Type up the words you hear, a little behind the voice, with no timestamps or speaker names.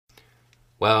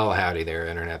Well, howdy there,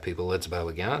 Internet people. It's Bo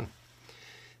again.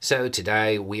 So,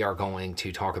 today we are going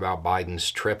to talk about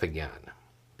Biden's trip again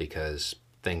because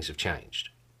things have changed.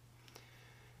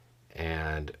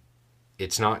 And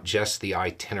it's not just the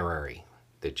itinerary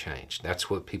that changed. That's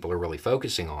what people are really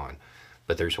focusing on,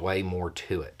 but there's way more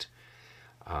to it.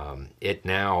 It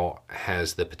now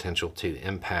has the potential to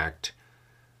impact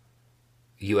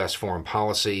U.S. foreign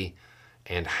policy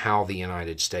and how the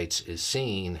United States is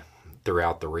seen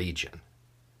throughout the region.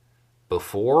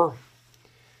 Before,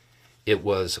 it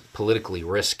was politically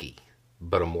risky,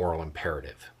 but a moral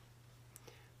imperative.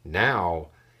 Now,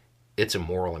 it's a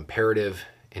moral imperative,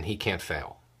 and he can't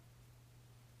fail.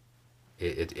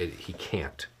 He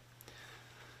can't.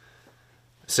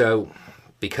 So,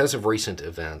 because of recent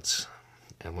events,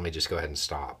 and let me just go ahead and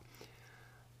stop,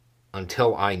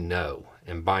 until I know,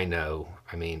 and by know,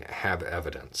 I mean have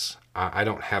evidence, I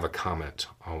don't have a comment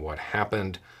on what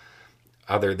happened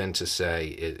other than to say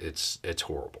it's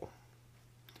horrible.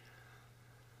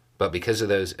 But because of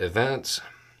those events,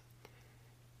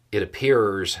 it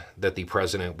appears that the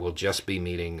president will just be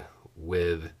meeting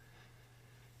with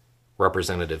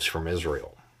representatives from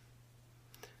Israel.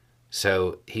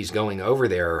 So he's going over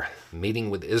there, meeting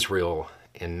with Israel,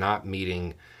 and not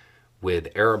meeting with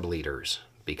Arab leaders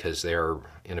because they're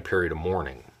in a period of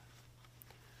mourning.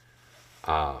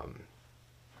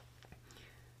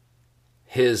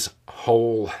 His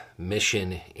whole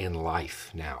mission in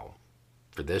life now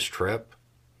for this trip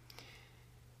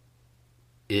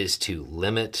is to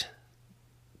limit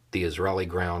the Israeli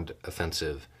ground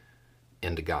offensive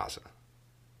into Gaza.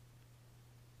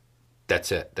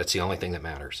 That's it. That's the only thing that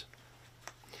matters.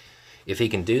 If he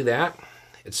can do that,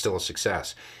 it's still a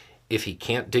success. If he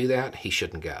can't do that, he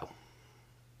shouldn't go.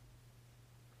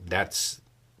 That's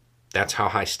how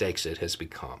high stakes it has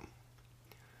become.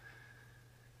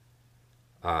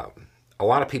 A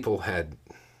lot of people had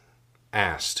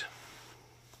asked,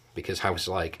 because I was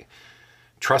like,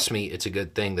 trust me, it's a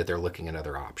good thing that they're looking at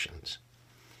other options.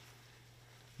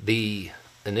 The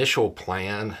initial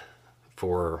plan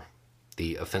for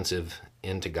the offensive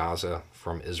into Gaza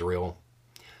from Israel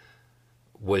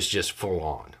was just full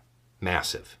on,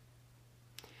 massive.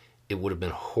 It would have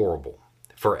been horrible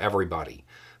for everybody,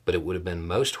 but it would have been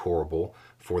most horrible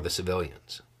for the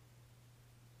civilians.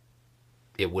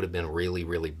 It would have been really,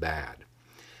 really bad.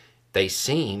 They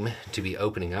seem to be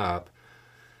opening up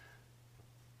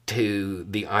to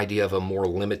the idea of a more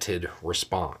limited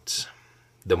response.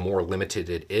 The more limited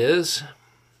it is,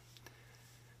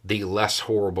 the less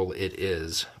horrible it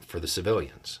is for the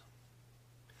civilians.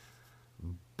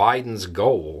 Biden's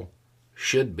goal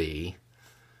should be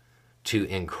to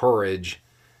encourage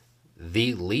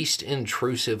the least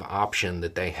intrusive option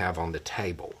that they have on the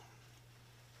table.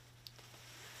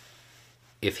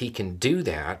 If he can do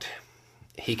that,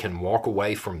 he can walk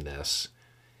away from this,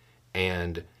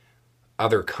 and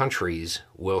other countries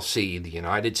will see the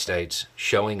United States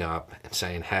showing up and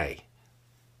saying, "Hey,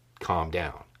 calm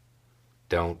down.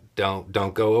 Don't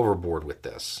go overboard with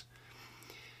this."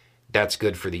 That's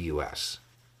good for the U.S.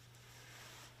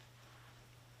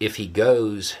 If he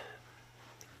goes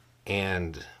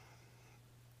and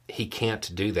he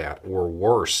can't do that, or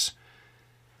worse,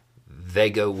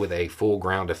 they go with a full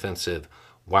ground offensive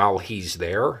while he's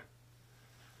there,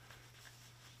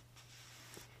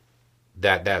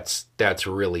 that's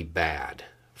really bad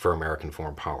for American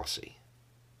foreign policy.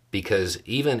 Because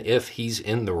even if he's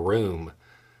in the room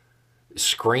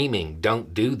screaming,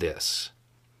 "Don't do this,"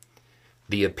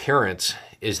 the appearance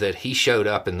is that he showed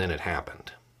up and then it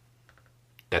happened.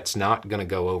 That's not going to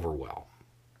go over well.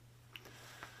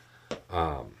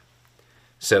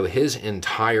 So his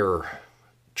entire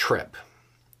trip,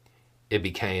 it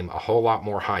became a whole lot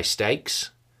more high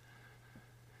stakes,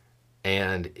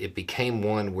 and it became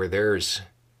one where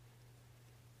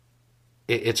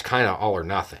it's kind of all or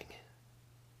nothing.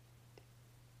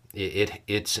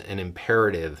 It's an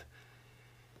imperative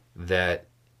that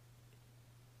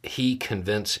he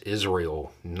convince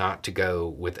Israel not to go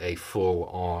with a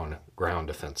full-on ground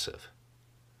offensive.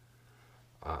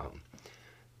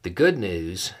 The good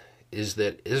news is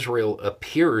that Israel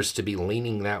appears to be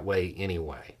leaning that way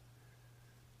anyway.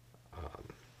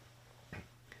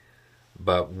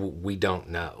 But we don't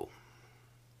know.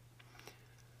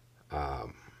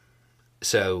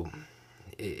 So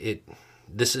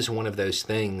this is one of those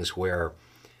things where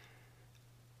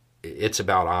it's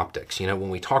about optics. You know, when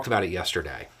we talked about it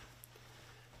yesterday,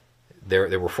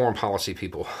 there were foreign policy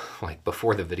people, like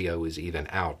before the video was even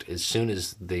out, as soon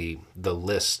as the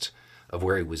list of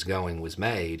where he was going was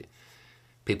made,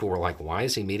 people were like, why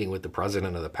is he meeting with the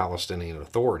president of the Palestinian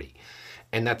Authority?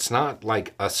 And that's not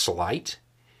like a slight.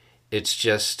 It's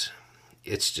just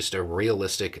it's just a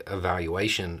realistic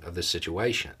evaluation of the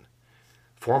situation.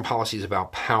 Foreign policy is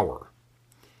about power.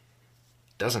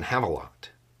 Doesn't have a lot.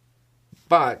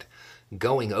 But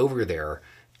going over there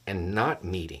and not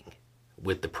meeting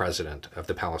with the president of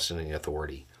the Palestinian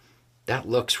Authority, that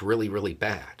looks really, really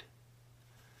bad.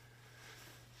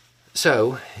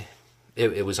 So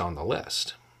it was on the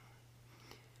list.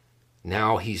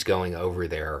 Now he's going over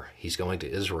there, he's going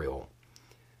to Israel,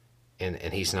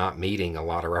 and he's not meeting a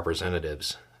lot of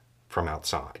representatives from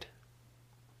outside.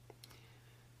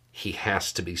 He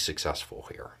has to be successful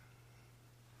here.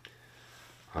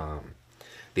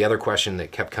 The other question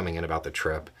that kept coming in about the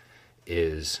trip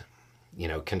is,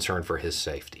 concern for his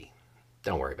safety.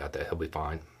 Don't worry about that. He'll be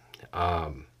fine.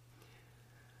 I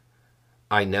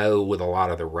know with a lot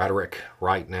of the rhetoric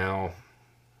right now,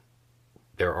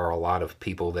 there are a lot of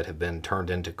people that have been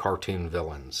turned into cartoon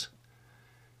villains.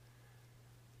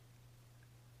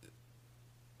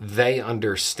 They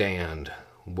understand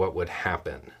what would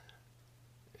happen.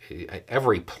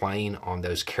 Every plane on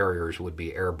those carriers would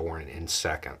be airborne in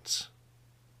seconds.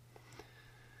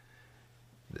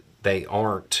 They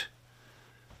aren't.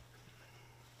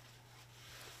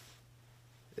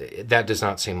 That does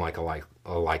not seem like a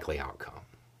likely outcome.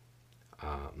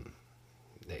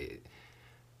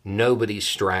 Nobody's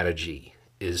strategy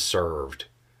is served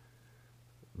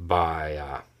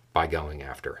by going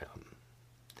after him.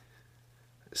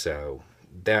 So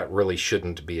that really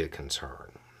shouldn't be a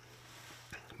concern.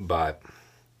 But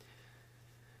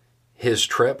his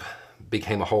trip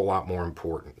became a whole lot more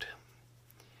important.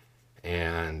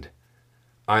 And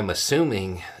I'm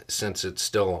assuming, since it's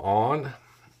still on,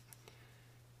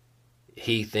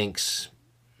 he thinks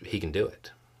he can do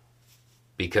it.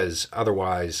 Because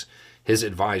otherwise, his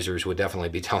advisors would definitely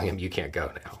be telling him, you can't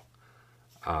go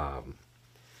now.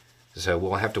 So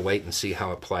we'll have to wait and see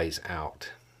how it plays out.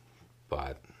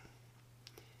 But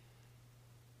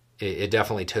it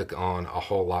definitely took on a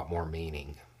whole lot more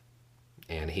meaning.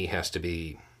 And he has to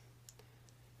be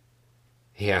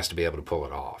able to pull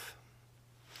it off.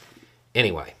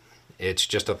 Anyway, it's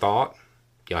just a thought.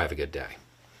 Y'all have a good day.